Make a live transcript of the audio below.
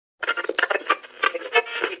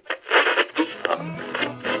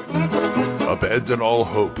Abandon all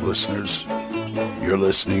hope, listeners. You're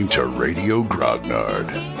listening to Radio Grognard,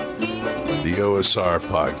 the OSR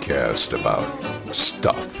podcast about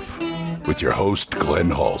stuff, with your host, Glenn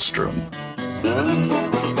Hallstrom.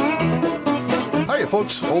 Hiya,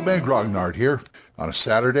 folks. Old Man Grognard here on a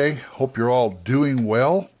Saturday. Hope you're all doing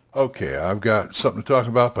well. Okay, I've got something to talk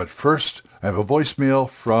about, but first, I have a voicemail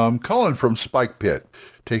from Colin from Spike Pit,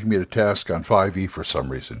 taking me to task on 5e for some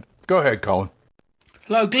reason. Go ahead, Colin.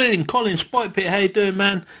 Hello, Glenn. Colin, Spike Pit. How you doing,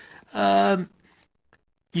 man?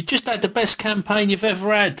 You just had the best campaign you've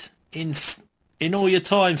ever had in all your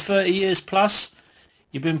time, 30 years plus.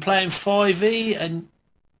 You've been playing 5e, and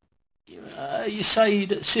you say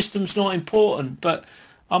that system's not important, but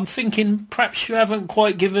I'm thinking perhaps you haven't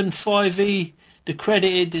quite given 5e the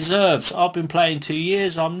credit it deserves. I've been playing 2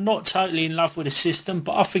 years. I'm not totally in love with the system,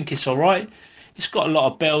 but I think it's all right. It's got a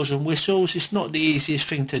lot of bells and whistles. It's not the easiest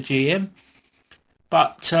thing to GM.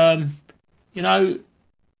 But, Tomb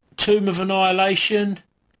of Annihilation,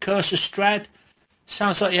 Curse of Strahd,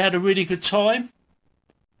 sounds like you had a really good time.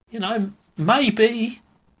 Maybe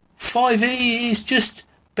 5e is just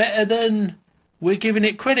better than we're giving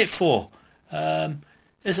it credit for.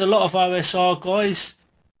 There's a lot of OSR guys,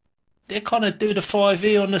 they kind of do the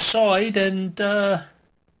 5e on the side, and I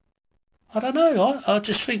don't know, I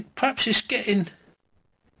just think perhaps it's getting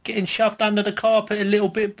shoved under the carpet a little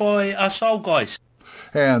bit by us old guys.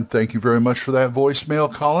 And thank you very much for that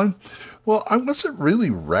voicemail, Colin. Well, I wasn't really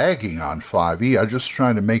ragging on 5e. I'm just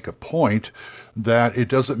trying to make a point that it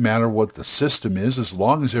doesn't matter what the system is, as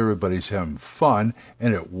long as everybody's having fun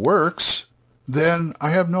and it works, then I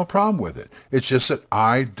have no problem with it. It's just that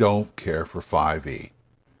I don't care for 5e.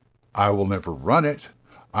 I will never run it.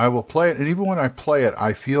 I will play it, and even when I play it,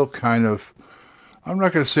 I feel kind of, I'm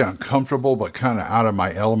not going to say uncomfortable, but kind of out of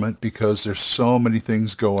my element because there's so many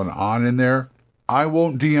things going on in there. I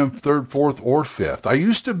won't DM 3rd, 4th, or 5th. I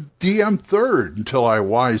used to DM 3rd until I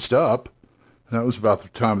wised up. That was about the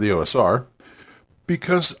time of the OSR.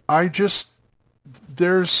 Because I feel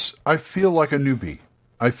like a newbie.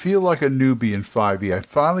 I feel like a newbie in 5e. I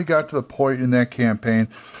finally got to the point in that campaign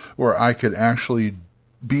where I could actually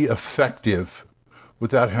be effective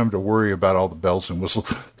without having to worry about all the bells and whistles.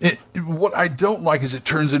 What I don't like is it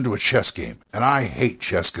turns into a chess game. And I hate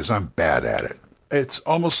chess because I'm bad at it. It's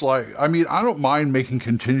almost like, I don't mind making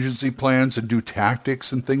contingency plans and do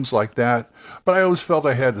tactics and things like that, but I always felt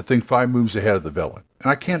I had to think 5 moves ahead of the villain.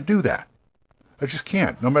 And I can't do that. I just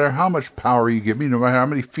can't. No matter how much power you give me, no matter how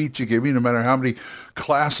many feats you give me, no matter how many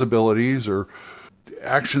class abilities or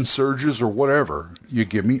action surges or whatever you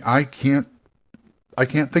give me, I can't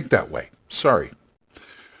think that way. Sorry.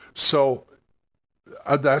 So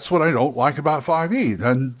that's what I don't like about 5e.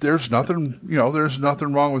 And there's nothing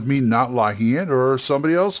wrong with me not liking it or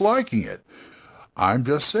somebody else liking it. I'm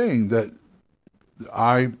just saying that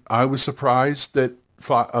I was surprised that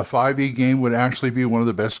a 5e game would actually be one of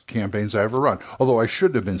the best campaigns I ever run. Although I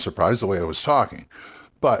shouldn't have been surprised the way I was talking.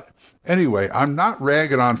 But anyway, I'm not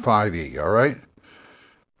ragging on 5e, all right?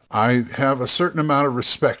 I have a certain amount of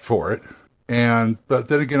respect for it. But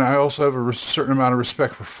then again, I also have a certain amount of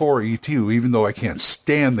respect for 4E too, even though I can't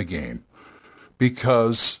stand the game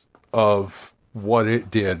because of what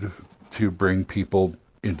it did to bring people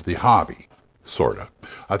into the hobby, sort of.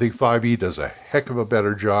 I think 5E does a heck of a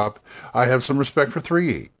better job. I have some respect for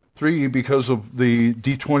 3E. 3E because of the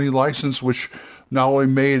D20 license, which not only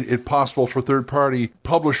made it possible for third-party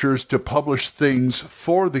publishers to publish things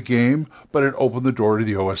for the game, but it opened the door to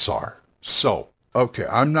the OSR. So, okay,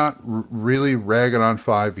 I'm not really ragging on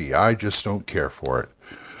 5e. I just don't care for it.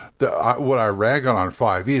 What I rag on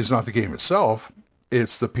 5e is not the game itself.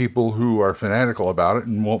 It's the people who are fanatical about it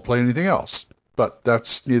and won't play anything else. But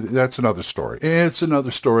that's another story. It's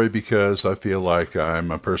another story because I feel like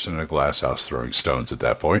I'm a person in a glass house throwing stones at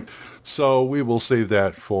that point. So we will save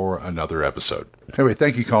that for another episode. Anyway,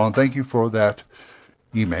 thank you, Colin. Thank you for that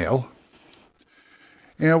email.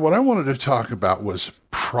 And what I wanted to talk about was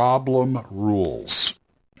problem rules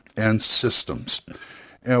and systems.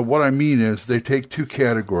 And what I mean is they take two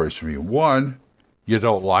categories from you. One, you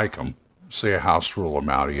don't like them. Say a house rule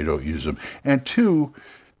amount, or you don't use them. And two,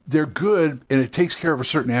 they're good, and it takes care of a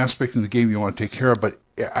certain aspect in the game you want to take care of, but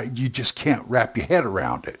you just can't wrap your head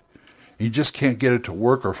around it. You just can't get it to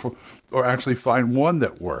work or actually find one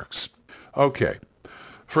that works. Okay,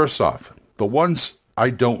 first off, the ones I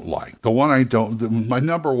don't like. My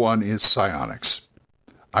number one is psionics.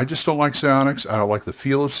 I just don't like psionics. I don't like the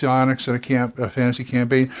feel of psionics in a fantasy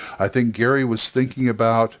campaign. I think Gary was thinking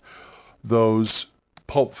about those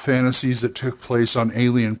pulp fantasies that took place on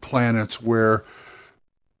alien planets where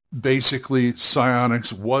basically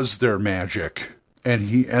psionics was their magic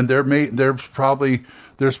And there's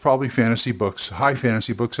probably fantasy books, high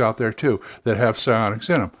fantasy books out there too that have psionics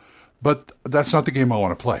in them. But that's not the game I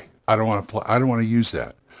want to play. I don't want to play. I don't want to use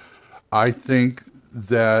that. I think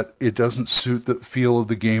that it doesn't suit the feel of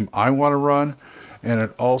the game I want to run, and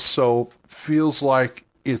it also feels like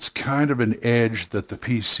it's kind of an edge that the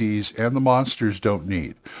PCs and the monsters don't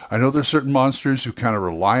need. I know there's certain monsters who kind of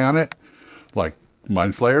rely on it, like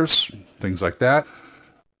mind flayers, things like that.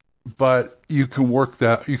 But you can work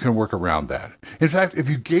around that. In fact, if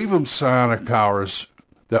you gave them psionic powers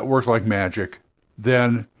that work like magic,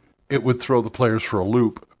 then it would throw the players for a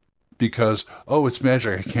loop because, oh, it's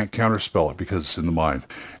magic, I can't counterspell it because it's in the mind.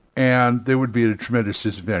 And they would be at a tremendous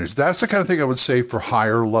disadvantage. That's the kind of thing I would say for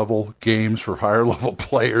higher level games, for higher level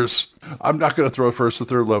players. I'm not going to throw a first or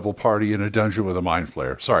third level party in a dungeon with a mind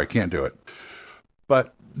flayer. Sorry, I can't do it.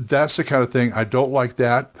 But that's the kind of thing. I don't like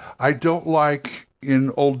that. I don't like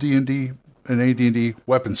in old D&D and AD&D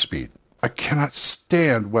weapon speed. I cannot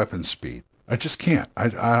stand weapon speed. I just can't. I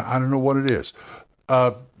don't know what it is.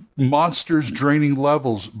 Monsters draining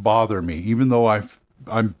levels bother me, even though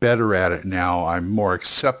I'm better at it now. I'm more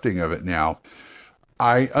accepting of it now.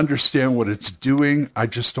 I understand what it's doing. I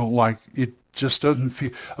just don't like it. Just doesn't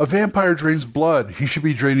feel. A vampire drains blood. He should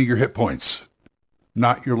be draining your hit points,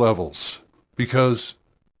 not your levels, because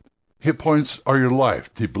hit points are your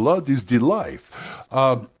life. The blood is the life.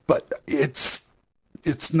 But it's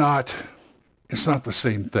not the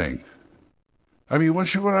same thing. I mean,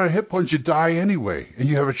 once you run out of hit points, you die anyway, and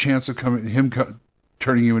you have a chance of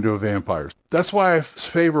turning you into a vampire. That's why I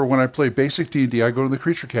favor, when I play basic D&D, I go to the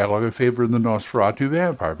creature catalog, I favor the Nosferatu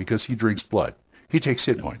vampire because he drinks blood. He takes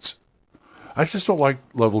hit points. I just don't like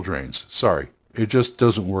level drains. Sorry. It just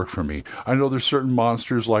doesn't work for me. I know there's certain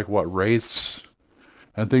monsters like, wraiths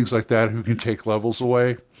and things like that who can take levels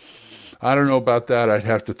away. I don't know about that. I'd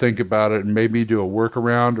have to think about it and maybe do a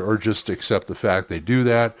workaround or just accept the fact they do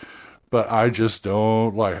that. But I just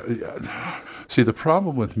don't like it. See, the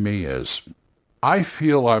problem with me is I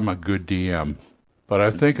feel I'm a good DM, but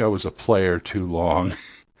I think I was a player too long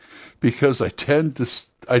because I tend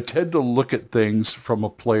to look at things from a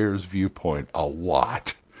player's viewpoint a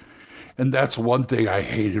lot. And that's one thing I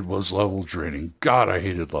hated was level draining. God, I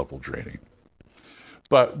hated level draining.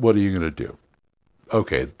 But what are you going to do?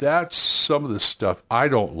 Okay, that's some of the stuff I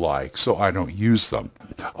don't like, so I don't use them.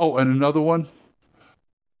 Oh, and another one.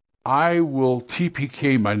 I will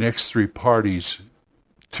TPK my next 3 parties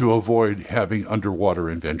to avoid having underwater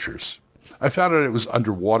adventures. I found out it was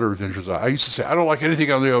underwater adventures. I used to say, I don't like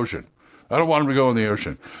anything on the ocean. I don't want them to go in the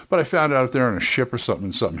ocean. But I found out if they're on a ship or something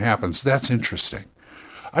and something happens, that's interesting.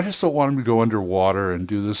 I just don't want them to go underwater and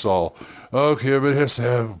do this all, okay, but it has to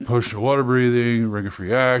have push water breathing,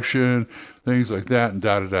 rigor-free action, things like that, and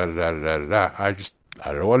da-da-da-da-da-da-da-da.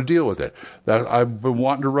 I don't want to deal with it. I've been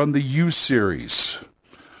wanting to run the U series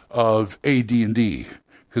of AD&D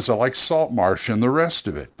because I like Saltmarsh and the rest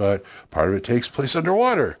of it, but part of it takes place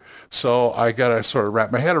underwater. So I got to sort of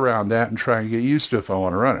wrap my head around that and try and get used to it if I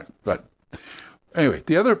want to run it. But anyway,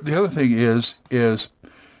 the other thing is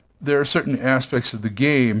there are certain aspects of the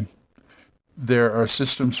game, there are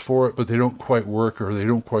systems for it, but they don't quite work or they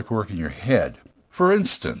don't quite work in your head. For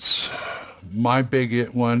instance, my big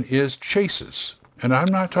one is chases. And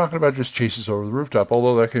I'm not talking about just chases over the rooftop,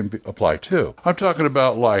 although that can apply too. I'm talking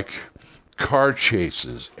about like car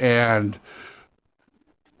chases and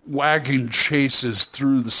wagon chases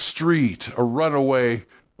through the street, a runaway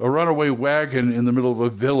wagon in the middle of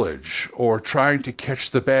a village, or trying to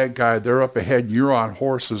catch the bad guy. They're up ahead and you're on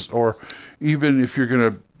horses, or even if you're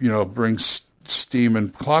going to, bring steam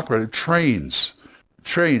and clockwork, trains,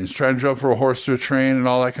 trying to jump from a horse to a train and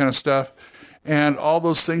all that kind of stuff. And all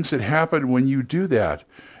those things that happen when you do that.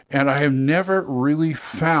 And I have never really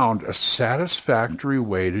found a satisfactory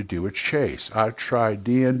way to do a chase. I've tried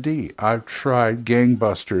D&D. I've tried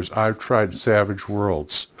Gangbusters. I've tried Savage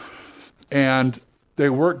Worlds. And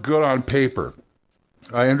they work good on paper.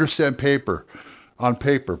 I understand on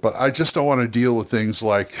paper, but I just don't want to deal with things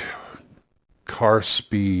like car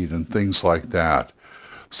speed and things like that.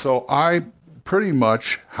 So I pretty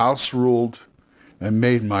much house ruled and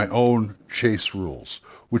made my own chase rules,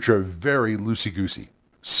 which are very loosey-goosey.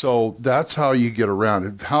 So that's how you get around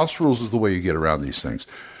it. House rules is the way you get around these things.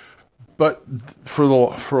 But for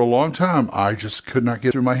a long time, I just could not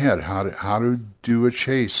get through my head how to do a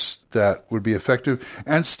chase that would be effective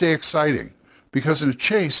and stay exciting. Because in a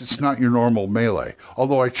chase, it's not your normal melee.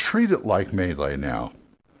 Although I treat it like melee now.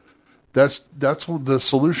 That's the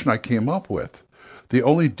solution I came up with. The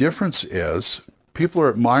only difference is people are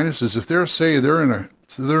at minuses. If they're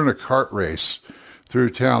in a cart race through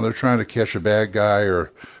town, they're trying to catch a bad guy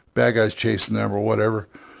or bad guys chasing them or whatever.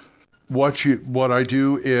 What I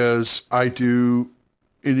do is I do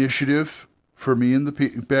initiative for me and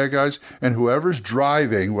the bad guys, and whoever's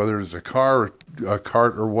driving, whether it's a car, a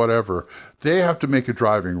cart, or whatever, they have to make a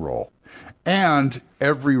driving roll. And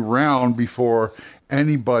every round before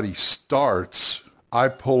anybody starts, I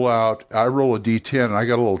roll a D10, and I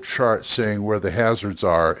got a little chart saying where the hazards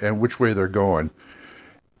are and which way they're going.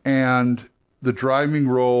 And the driving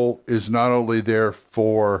roll is not only there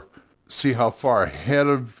for see how far ahead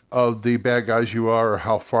of the bad guys you are or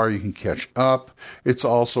how far you can catch up. It's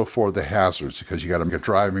also for the hazards because you got to make a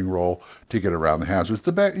driving roll to get around the hazards.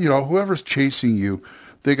 Whoever's chasing you,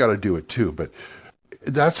 they got to do it too. But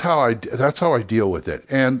that's how I deal with it.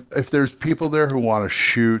 And if there's people there who want to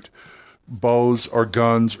shoot bows or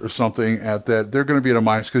guns or something at that, they're going to be at a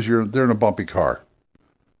minus because they're in a bumpy car.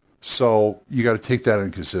 So you got to take that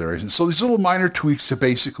into consideration. So these little minor tweaks to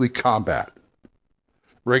basically combat.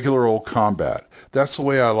 Regular old combat. That's the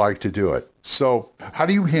way I like to do it. So how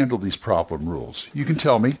do you handle these problem rules? You can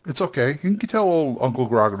tell me. It's okay. You can tell old Uncle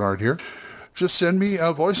Grognard here. Just send me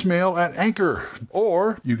a voicemail at Anchor,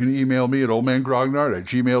 or you can email me at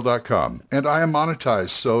oldmangrognard@gmail.com. And I am monetized,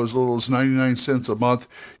 so as little as 99 cents a month,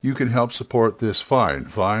 you can help support this fine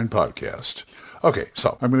podcast. Okay,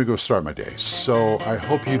 so I'm going to go start my day. So I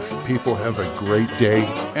hope you people have a great day.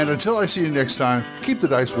 And until I see you next time, keep the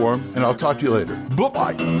dice warm, and I'll talk to you later.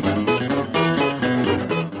 Bye-bye.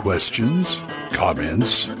 Questions?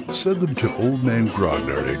 Comments? Send them to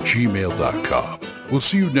oldmangrognard@gmail.com. We'll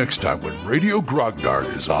see you next time when Radio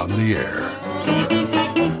Grognard is on the air.